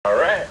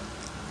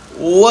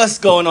What's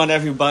going on,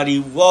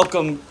 everybody?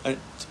 Welcome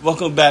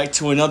back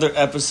to another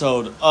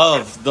episode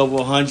of the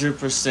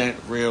 100%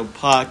 Real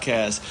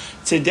Podcast.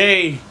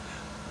 Today,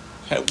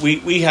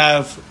 we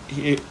have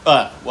here,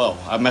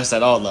 I messed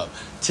that all up.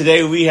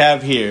 Today we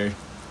have here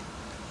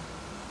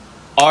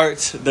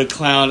Art the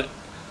Clown,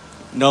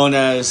 known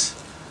as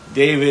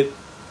David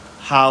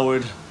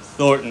Howard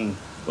Thornton.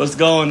 What's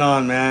going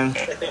on, man?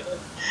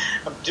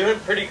 I'm doing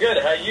pretty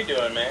good. How you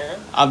doing, man?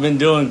 I've been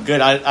doing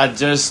good.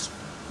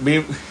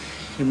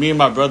 Me and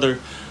my brother,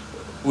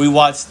 we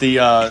watched the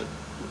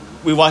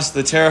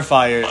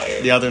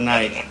Terrifier the other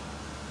night.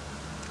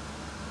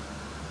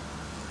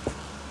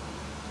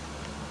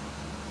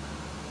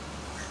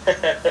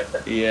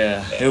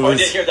 Yeah, it was. I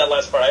didn't hear that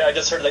last part. I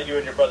just heard that you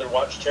and your brother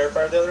watched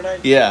Terrifier the other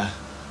night. Yeah,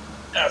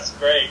 that's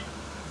great.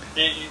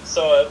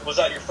 Was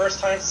that your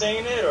first time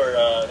seeing it, or?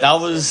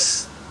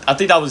 I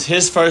think that was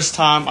his first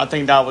time. I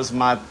think that was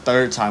my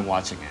third time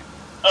watching it.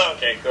 Oh,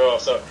 okay, cool.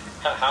 So,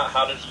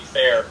 how did he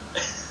fare?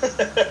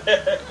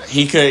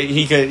 He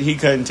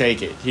couldn't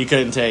take it. We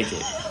did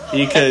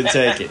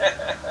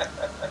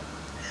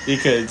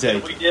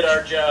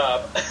our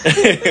job.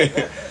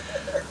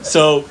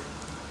 So,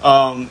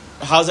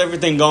 how's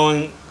everything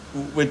going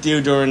with you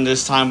during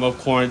this time of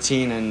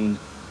quarantine and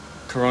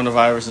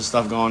coronavirus and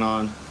stuff going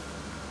on?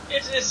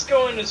 It's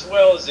going as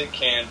well as it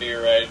can be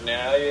right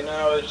now. You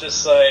know, it's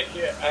just like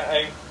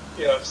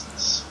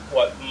it's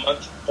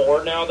month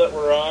 4 now that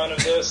we're on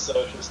of this, so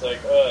it's just like,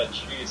 oh,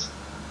 jeez.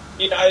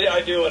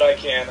 I do what I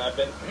can. I've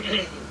been,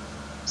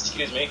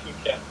 excuse me.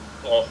 Yeah.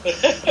 Well,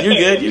 You're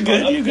good.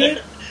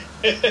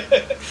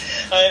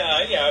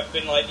 I've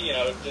been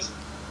just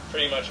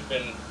pretty much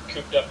been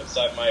cooped up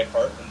inside my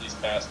apartment these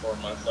past 4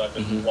 months. So I've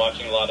been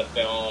watching a lot of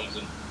films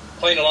and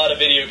playing a lot of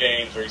video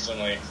games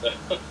recently. So.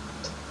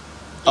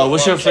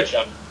 What's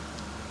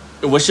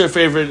your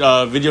favorite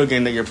video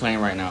game that you're playing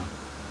right now?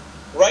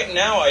 Right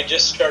now, I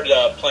just started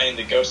playing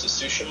the Ghost of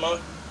Tsushima.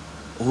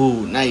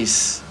 Ooh,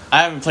 nice.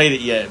 I haven't played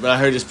it yet, but I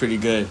heard it's pretty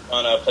good.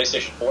 On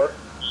PlayStation 4?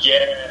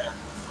 Yeah.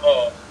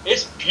 Oh,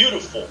 it's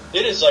beautiful.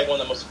 It is like one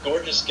of the most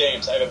gorgeous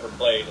games I've ever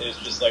played. It's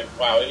just like,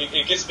 wow,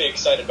 it gets me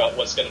excited about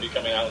what's going to be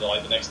coming out of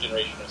the next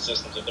generation of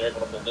systems. If they're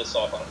able to pull this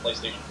off on a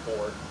PlayStation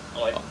 4,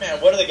 I'm like,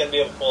 man, what are they going to be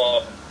able to pull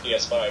off on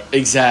PS5?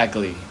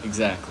 Exactly.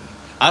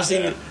 I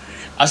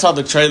saw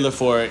the trailer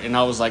for it, and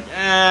I was like,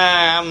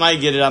 I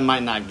might get it, I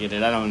might not get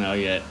it. I don't know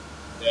yet.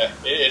 Yeah,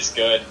 it's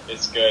good.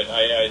 It's good.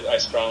 I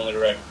strongly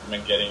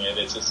recommend getting it.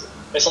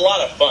 It's a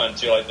lot of fun,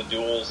 too, like the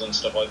duels and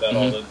stuff like that,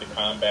 all the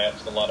combat.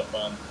 It's a lot of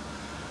fun.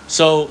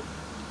 So,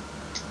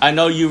 I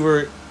know you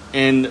were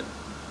in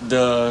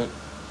the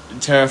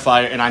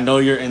Terrifier, and I know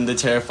you're in the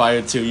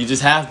Terrifier 2. You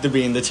just have to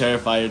be in the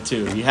Terrifier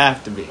 2. You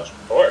have to be.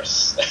 Of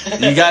course.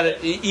 You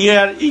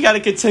gotta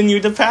continue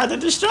the path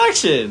of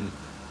destruction.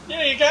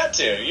 Yeah, you got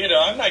to.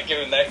 I'm not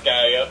giving that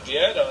guy up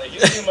yet.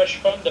 He's too much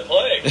fun to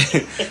play.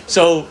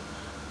 So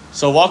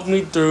walk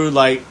me through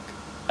like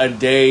a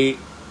day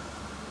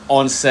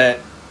on set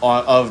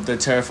of the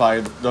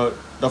Terrifier,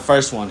 the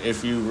first one,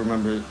 if you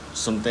remember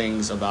some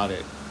things about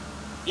it.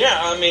 Yeah,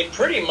 I mean,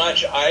 pretty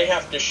much I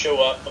have to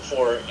show up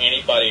before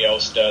anybody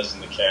else does in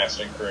the cast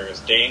and crew.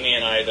 It's Damien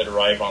and I that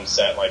arrive on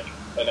set like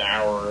an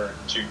hour or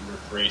 2 or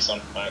 3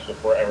 sometimes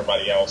before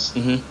everybody else,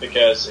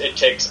 because it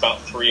takes about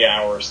 3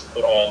 hours to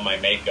put all my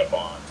makeup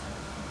on.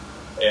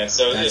 And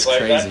so that's it's like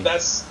crazy.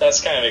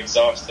 that's kind of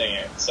exhausting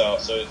in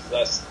itself. So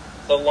that's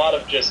a lot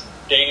of just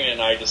Damien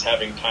and I just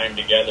having time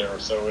together.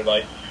 So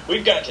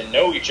we've got to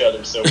know each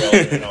other so well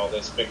during all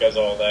this, because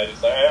all that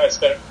is I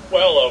spent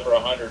well over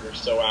 100 or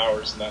so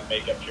hours in that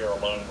makeup chair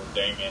alone with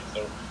Damien.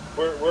 So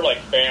we're like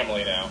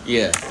family now.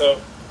 Yeah.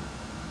 So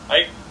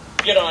I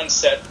get on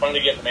set, finally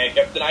get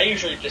makeup, then I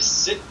usually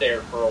just sit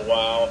there for a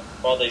while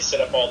they set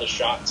up all the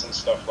shots and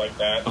stuff like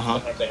that.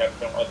 Sometimes they have to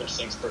film other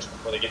scenes first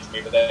before they get to me,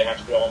 but then they have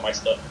to do all my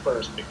stuff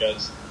first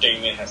because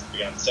Damien has to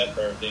be on set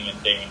for everything,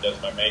 and Damien does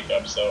my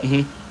makeup. So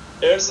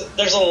there's a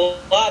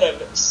lot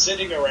of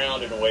sitting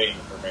around and waiting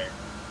for me.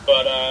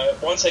 But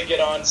once I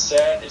get on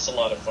set, it's a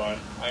lot of fun.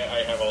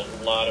 I have a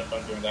lot of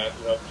fun doing that.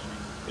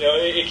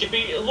 It can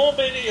be a little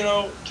bit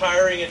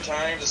tiring at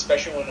times,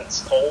 especially when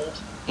it's cold.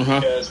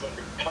 Because when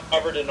you're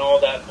covered in all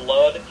that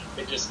blood,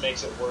 it just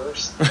makes it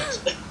worse.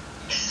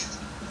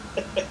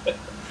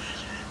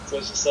 So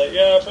it's just like,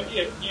 yeah, but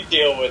you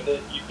deal with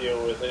it.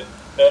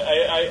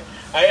 I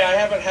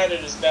haven't had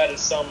it as bad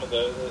as some of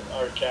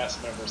our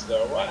cast members,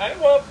 though.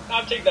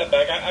 I'll take that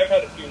back. I've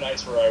had a few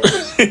nights where I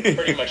was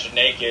pretty much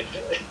naked,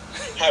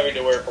 having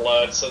to wear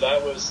blood, so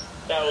that was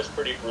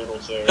pretty brutal,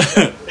 too.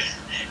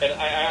 And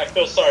I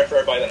feel sorry for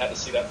everybody that had to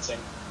see that scene.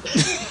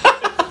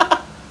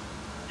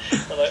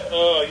 I'm like,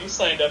 oh, you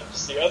signed up to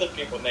see other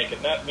people naked,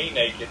 not me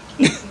naked.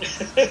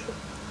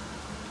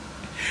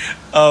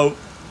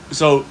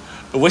 So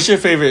what's your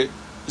favorite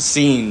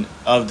scene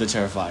of the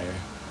Terrifier?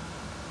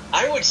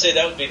 I would say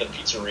that would be the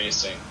pizzeria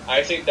scene.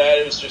 I think that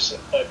is just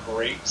a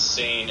great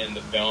scene in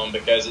the film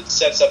because it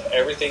sets up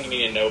everything you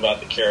need to know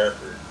about the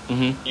character.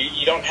 Mm-hmm.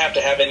 You don't have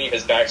to have any of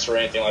his backstory or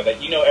anything like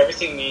that. You know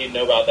everything you need to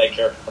know about that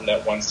character from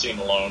that one scene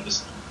alone.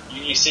 Just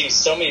you see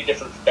so many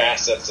different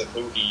facets of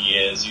who he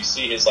is. You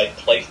see his like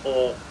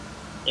playful,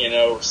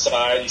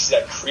 side. You see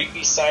that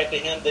creepy side to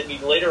him. Then you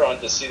later on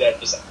to see that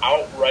just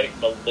outright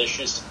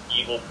malicious,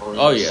 evil,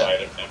 brutal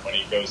side of him when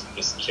he goes and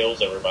just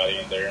kills everybody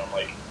in there. I'm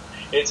like,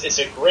 it's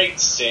a great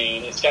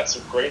scene. It's got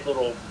some great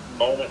little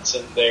moments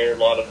in there. A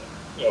lot of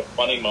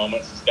funny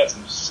moments. It's got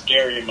some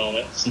scary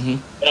moments.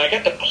 And I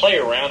got to play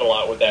around a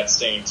lot with that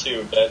scene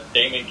too. That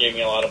Damon gave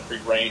me a lot of free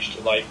range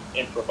to like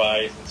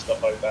improvise and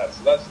stuff like that.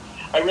 So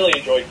I really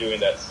enjoyed doing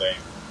that scene.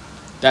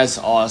 That's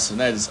awesome.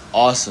 That is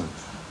awesome.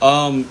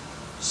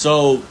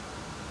 So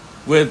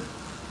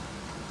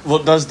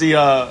does the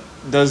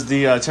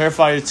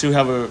Terrifier 2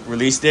 have a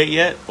release date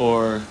yet,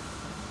 or?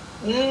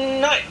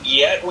 Not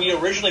yet. We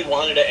originally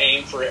wanted to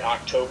aim for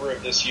October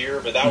of this year,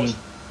 but that was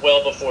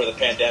well before the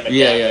pandemic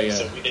happened.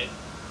 So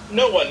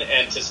no one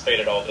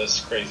anticipated all this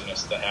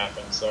craziness to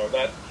happen. So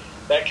that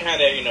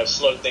kind of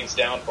slowed things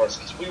down for us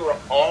because we were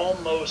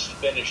almost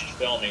finished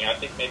filming. I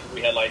think maybe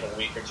we had like a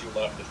week or two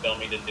left of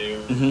filming to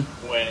do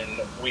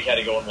when we had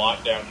to go in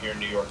lockdown here in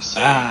New York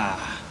City.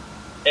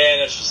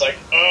 And it's just like,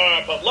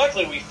 but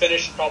luckily we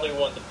finished probably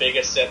one of the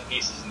biggest set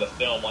pieces in the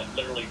film, like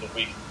literally the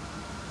week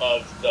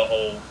of the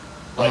whole,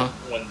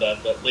 when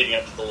the leading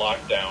up to the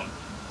lockdown.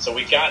 So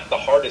we got the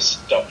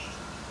hardest stuff.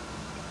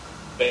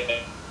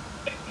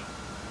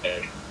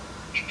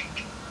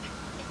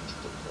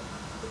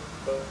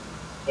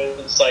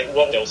 It's like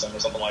what kills him or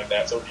something like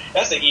that. So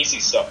that's the easy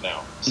stuff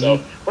now. So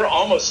we're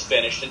almost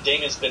finished, and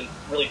Damon's been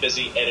really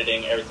busy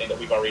editing everything that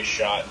we've already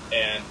shot.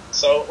 And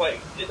so, like,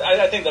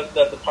 I think that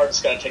the part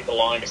that's going to take the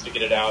longest to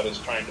get it out is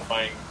trying to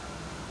find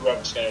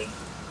whoever's going to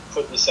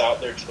put this out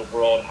there to the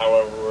world.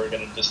 However, we're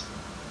going to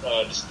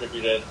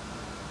distribute it.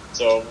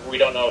 So we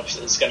don't know if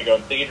it's going to go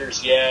in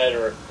theaters yet,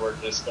 or if we're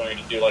just going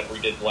to do like we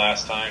did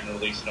last time and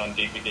release it on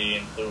DVD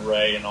and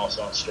Blu-ray and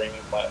also on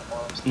streaming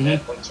platforms,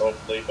 Netflix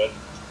hopefully. But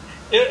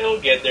it'll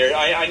get there.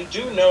 I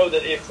do know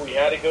that if we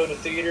had to go to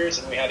theaters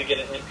and we had to get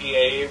an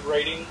MPAA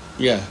rating,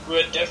 we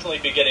would definitely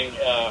be getting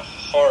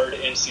hard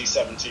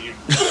NC-17.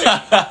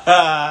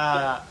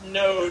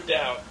 No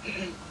doubt.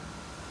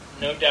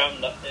 No doubt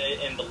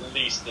in the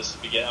least this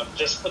would be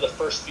just for the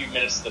first few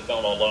minutes of the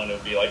film alone, it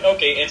would be like,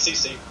 okay,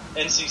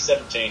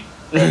 NC-17,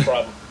 no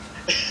problem.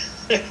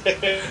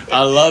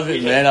 I love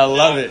it, man. I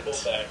love it.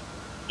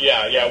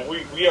 Yeah,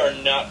 we are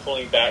not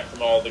pulling back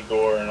from all the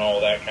gore and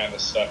all that kind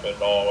of stuff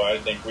at all. I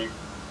think we're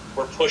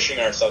pushing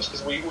ourselves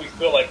because we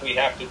feel like we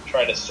have to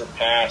try to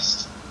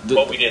surpass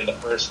what we did in the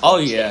first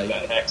one.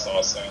 That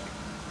Hacksaw scene.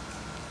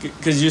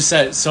 Because you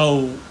said,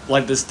 so,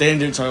 like, the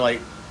standards are,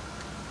 like,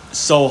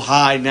 so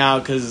high now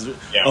because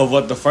of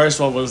what the first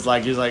one was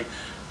like. He's like,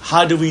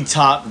 how do we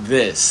top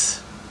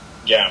this?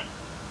 Yeah.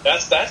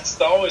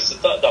 That's always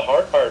the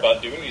hard part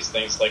about doing these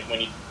things. Like, when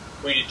you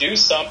do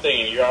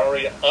something and you're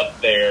already up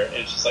there, and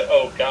it's just like,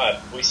 oh,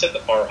 God, we set the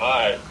bar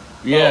high.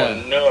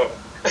 Yeah. Oh, no.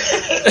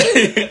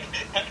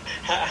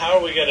 How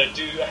are we going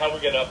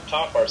to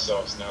top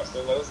ourselves now?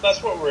 So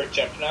that's what we're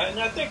attempting at, and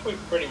I think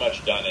we've pretty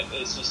much done it.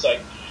 It's just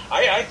like,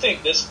 I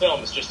think this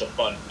film is just a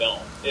fun film.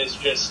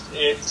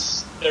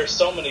 There's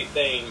so many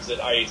things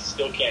that I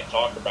still can't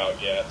talk about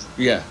yet.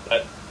 Yeah.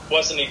 That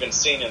wasn't even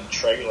seen in the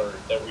trailer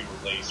that we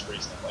released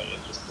recently.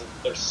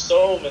 There's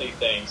so many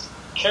things.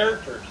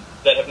 Characters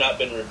that have not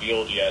been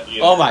revealed yet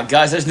either. Oh my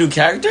gosh, there's new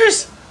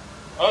characters?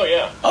 Oh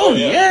yeah. Oh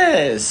yeah.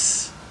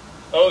 Yes.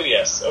 Oh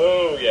yes.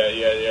 Oh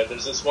yeah.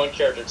 There's this one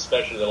character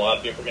especially that a lot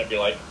of people are going to be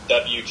like,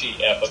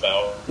 WTF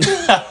about.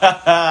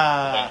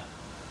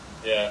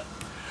 Yeah.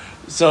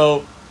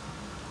 So,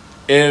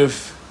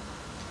 if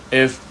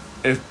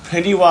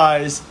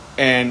Pennywise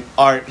and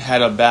Art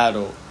had a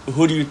battle,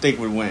 who do you think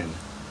would win?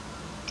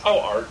 Oh,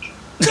 Art.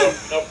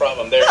 No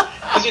problem there.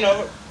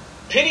 Because,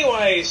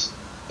 Pennywise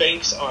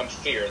banks on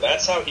fear.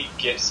 That's how he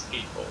gets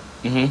people.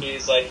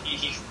 He's like,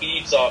 he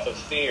feeds off of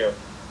fear.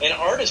 And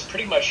Art is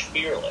pretty much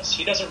fearless.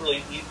 He doesn't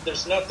really,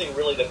 there's nothing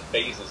really that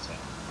phases him.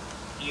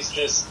 He's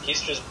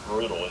just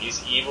brutal.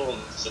 He's evil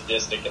and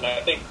sadistic. And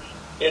I think,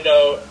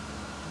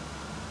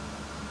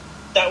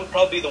 that would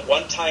probably be the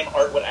one time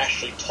Art would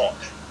actually talk.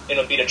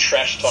 It'll be the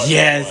trash talk.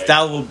 Yes,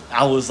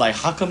 I was like,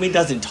 how come he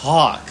doesn't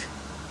talk?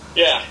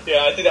 Yeah,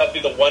 I think that would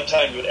be the one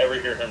time you would ever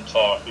hear him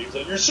talk. He's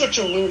like, you're such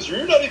a loser.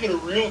 You're not even a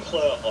real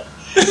clown.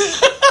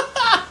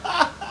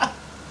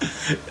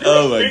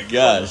 Oh my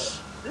gosh.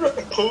 You're a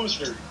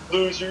poser,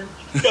 loser.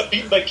 You got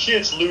beaten by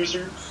kids,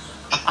 loser.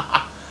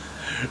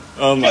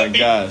 Oh my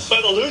gosh. By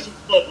the loser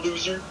club,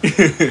 loser.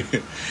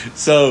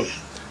 So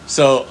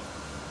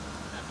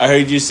I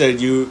heard you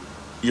said you're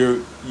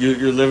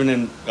living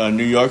in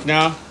New York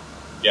now?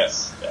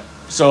 Yes. Yeah.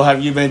 So have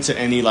you been to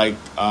any like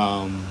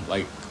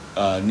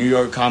New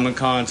York Comic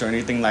Cons or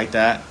anything like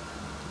that?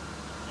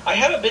 I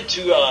haven't been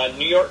to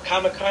New York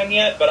Comic Con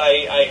yet, but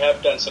I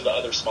have done some of the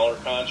other smaller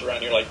cons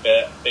around here, like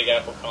Big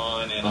Apple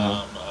Con and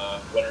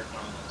Winter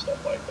Con and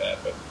stuff like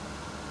that. But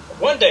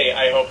one day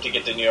I hope to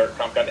get to New York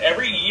Comic Con.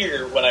 Every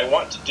year when I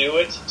want to do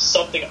it,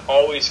 something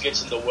always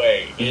gets in the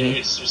way.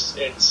 It's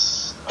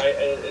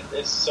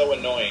so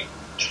annoying.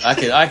 I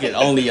can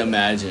only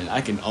imagine.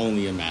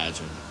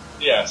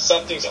 yeah,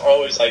 something's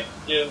always like,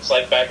 it was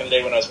like back in the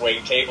day when I was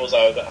waiting tables,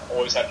 I would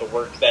always have to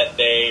work that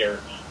day,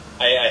 or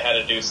I had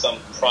to do some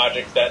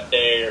project that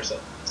day, or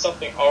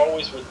something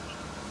always would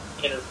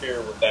interfere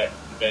with that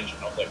convention.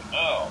 I was like,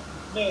 oh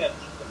man,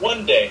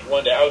 one day,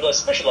 I would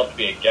especially love to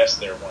be a guest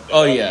there one day.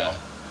 Oh yeah,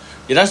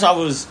 yeah. That's what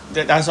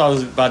I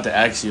was about to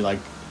ask you. Like,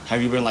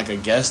 have you been like a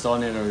guest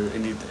on it, or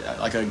anything,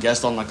 like a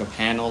guest on like a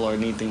panel or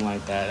anything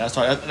like that? That's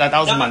why that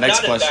was my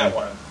next question. That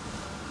one.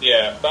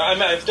 Yeah, but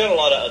I've done a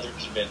lot of other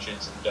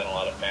conventions and done a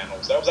lot of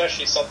panels. That was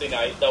actually something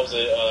that was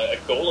a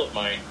goal of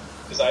mine,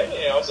 because I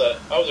was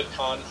a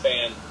con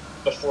fan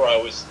before I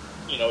was,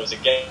 as a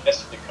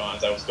guest at the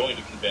cons. I was going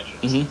to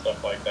conventions and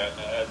stuff like that.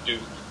 And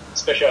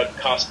especially I'd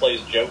cosplay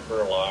as Joker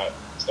a lot,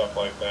 and stuff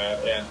like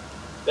that. And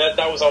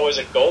that was always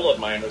a goal of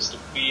mine, was to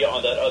be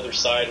on that other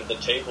side of the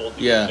table at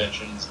the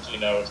conventions,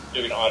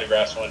 doing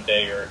autographs one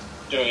day, or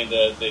doing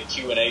the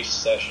Q&A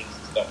sessions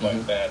and stuff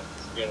like that.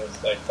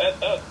 It's like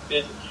that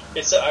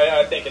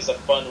I think it's a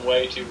fun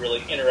way to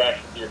really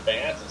interact with your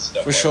fans and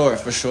stuff. For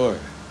sure.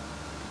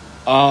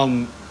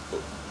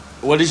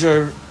 What is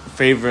your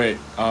favorite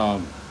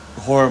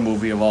horror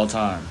movie of all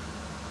time?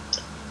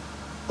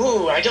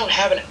 Ooh, I don't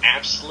have an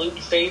absolute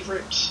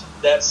favorite.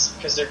 That's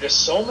because there are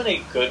just so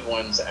many good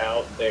ones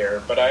out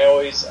there. But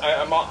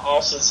I'm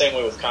also the same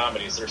way with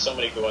comedies. There's so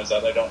many good ones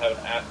out there. I don't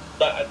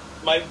have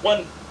my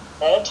one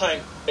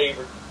all-time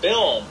favorite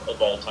film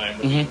of all time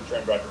would be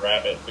Friend Roger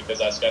Rabbit, because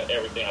that's got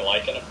everything I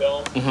like in a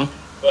film.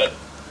 But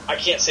I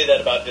can't say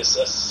that about just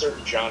a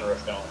certain genre of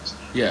films.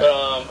 Yeah. But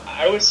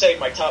I would say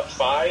my top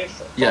 5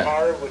 for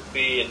horror would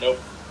be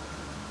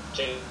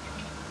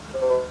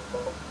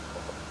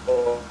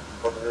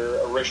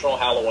original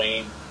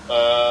Halloween,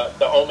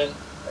 The Omen,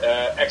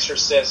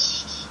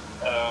 Exorcist,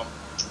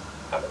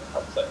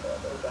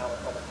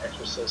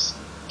 Exorcist,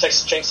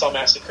 Texas Chainsaw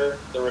Massacre,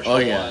 the original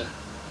one,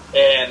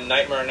 and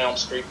Nightmare on Elm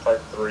Street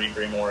Part 3,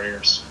 Dream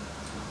Warriors.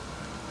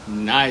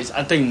 Nice.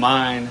 I think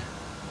mine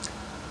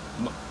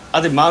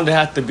would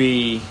have to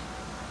be.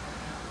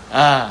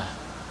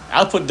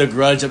 I'll put The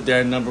Grudge up there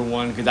at number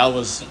 1, because that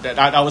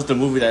was the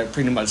movie that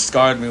pretty much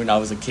scarred me when I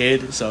was a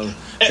kid. So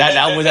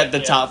that was at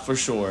the top for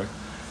sure.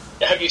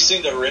 Have you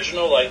seen the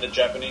original, like the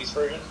Japanese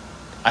version?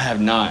 I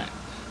have not.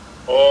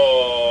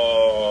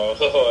 Oh,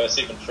 that's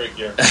even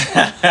trickier.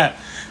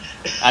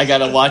 I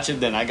gotta watch it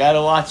then.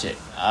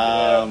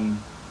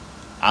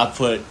 I'll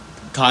put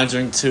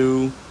Conjuring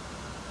 2,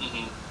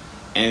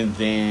 and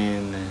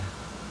then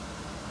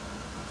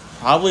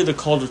probably The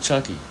Cult of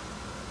Chucky.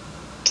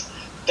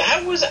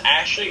 That was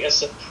actually a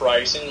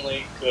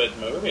surprisingly good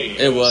movie.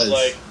 It was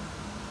like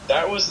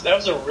that was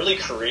a really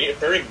creative,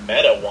 very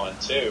meta one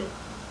too.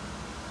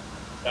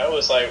 That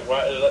was like,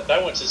 wow,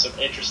 that went to some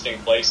interesting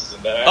places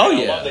in that.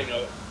 I love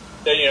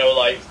that,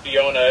 like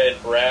Fiona and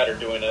Brad are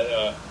doing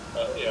a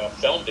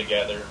film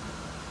together,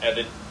 and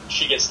then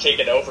she gets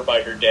taken over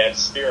by her dad's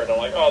spirit. I'm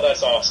like, oh,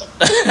 that's awesome.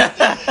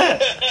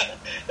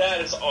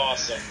 That is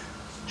awesome.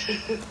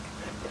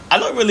 I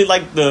don't really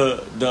like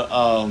the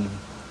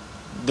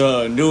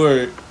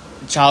newer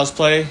Child's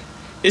Play.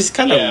 It's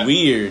kind of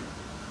weird,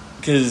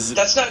 because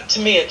that's not, to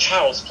me, a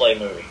Child's Play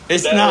movie.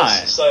 It's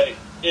not. It's like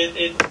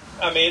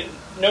I mean,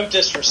 no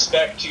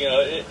disrespect,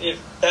 if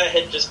that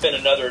had just been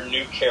another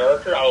new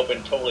character, I would have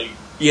been totally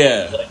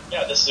like,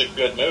 yeah, this is a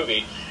good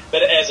movie.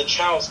 But as a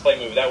Child's Play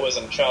movie, that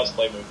wasn't a Child's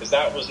Play movie, because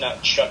that was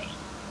not Chucky.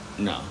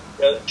 No.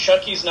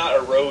 Chucky's not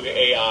a rogue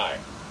AI.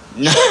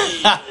 No.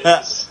 Chucky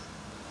is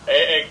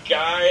a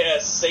guy, a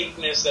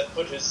Satanist that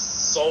put his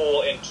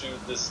soul into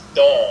this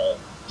doll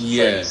to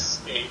try to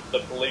escape the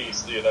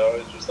police.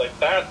 It's just like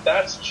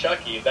that's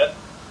Chucky. That's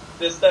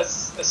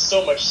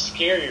so much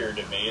scarier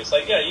to me. It's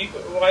like,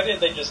 why didn't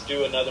they just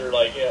do another,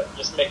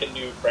 just make a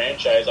new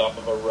franchise off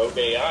of a rogue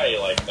AI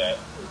like that?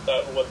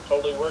 That would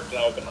totally work, and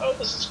I would have been, oh,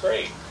 this is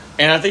great.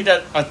 And I think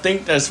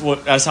that's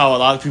how a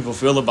lot of people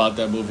feel about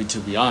that movie, to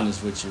be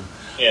honest with you.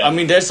 Yeah. I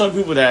mean, there's some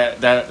people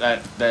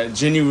that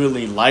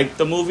genuinely like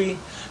the movie,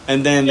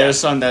 and then there's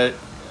some that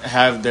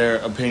have their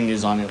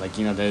opinions on it. Like,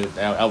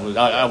 I was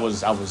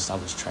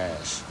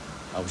trash.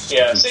 I was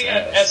just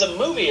trash. As a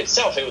movie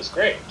itself, it was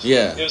great.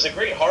 Yeah, it was a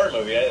great horror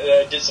movie.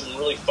 It did some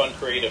really fun,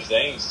 creative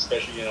things,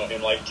 especially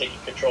him like taking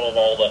control of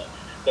all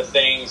the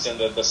things and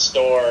the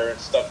store and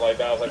stuff like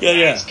that. I was like,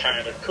 that's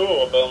kind of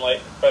cool, but I'm like,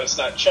 but it's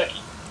not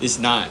Chucky. It's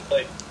not.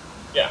 Like,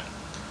 yeah.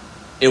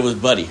 It was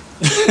Buddy.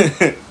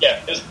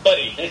 Yeah, it was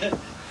Buddy.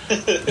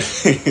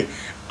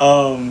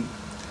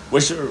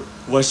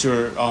 What's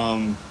your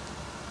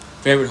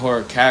favorite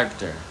horror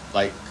character?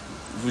 Like,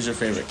 who's your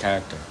favorite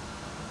character?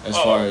 As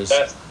far as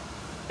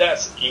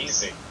that's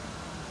easy.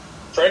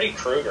 Freddy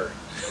Krueger.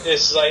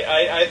 It's like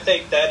I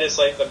think that is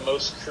like the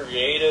most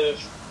creative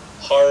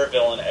horror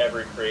villain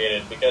ever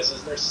created, because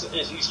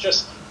he's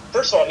just,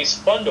 first of all, he's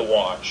fun to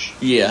watch.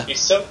 Yeah.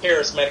 He's so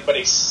charismatic, but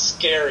he's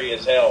scary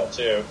as hell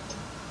too.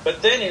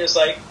 But then he's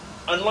like,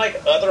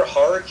 unlike other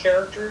horror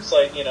characters,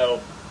 like,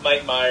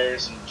 Mike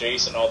Myers and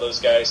Jason, all those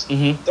guys,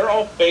 they're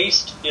all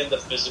based in the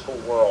physical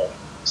world.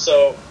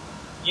 So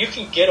you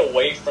can get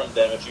away from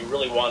them if you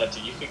really wanted to.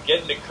 You could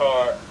get in the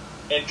car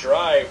and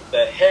drive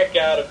the heck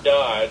out of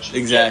Dodge.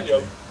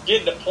 Exactly.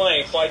 Get in a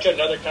plane, fly to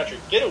another country,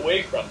 get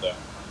away from them.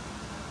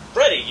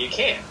 Freddie, you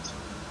can't.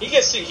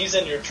 He's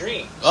in your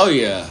dreams. Oh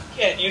yeah.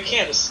 You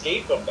can't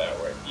escape him that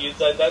way.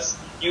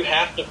 You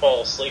have to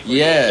fall asleep or you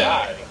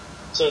die.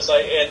 So it's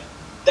like, and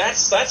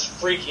that's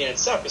freaky in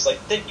itself. It's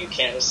like then you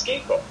can't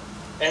escape him.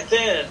 And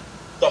then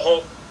the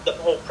whole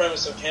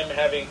premise of him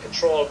having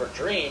control over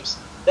dreams,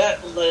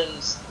 that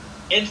lends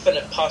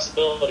infinite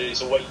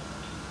possibilities of what you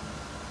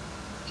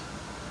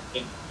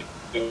can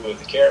do with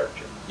the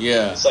character.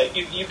 Yeah. It's like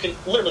you can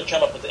literally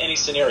come up with any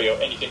scenario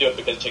and you can do it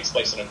because it takes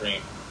place in a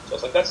dream. So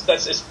it's like that's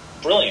it's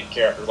brilliant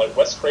character. Like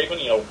Wes Craven,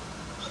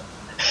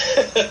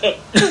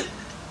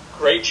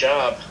 great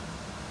job.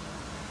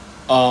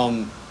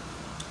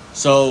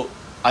 So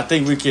I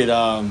think we could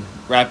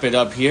wrap it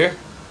up here.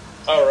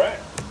 All right.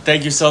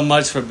 Thank you so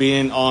much for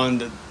being on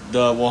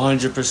the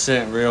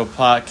 100% Real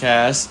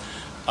podcast.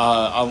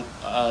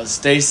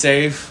 Stay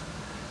safe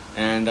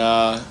and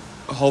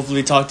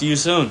hopefully talk to you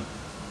soon.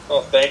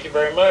 Well, thank you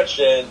very much,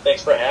 and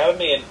thanks for having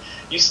me. And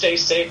you stay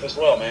safe as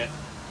well, man.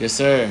 Yes,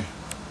 sir.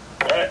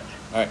 All right.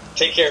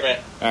 Take care, man.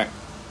 All right.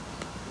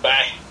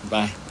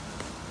 Bye.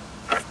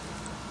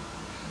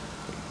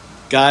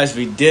 Guys,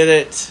 we did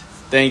it.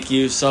 Thank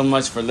you so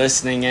much for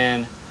listening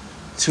in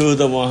to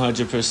the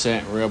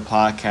 100% Real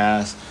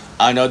podcast.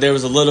 I know there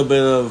was a little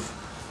bit of,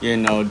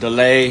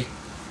 delay, a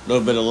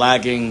little bit of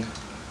lagging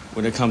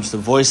when it comes to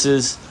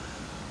voices.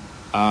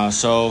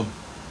 So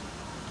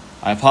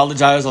I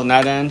apologize on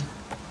that end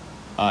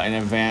in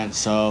advance.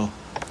 So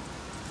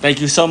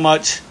thank you so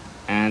much.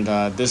 And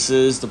this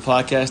is the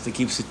podcast that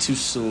keeps it too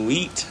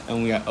sweet.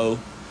 And we are OUT.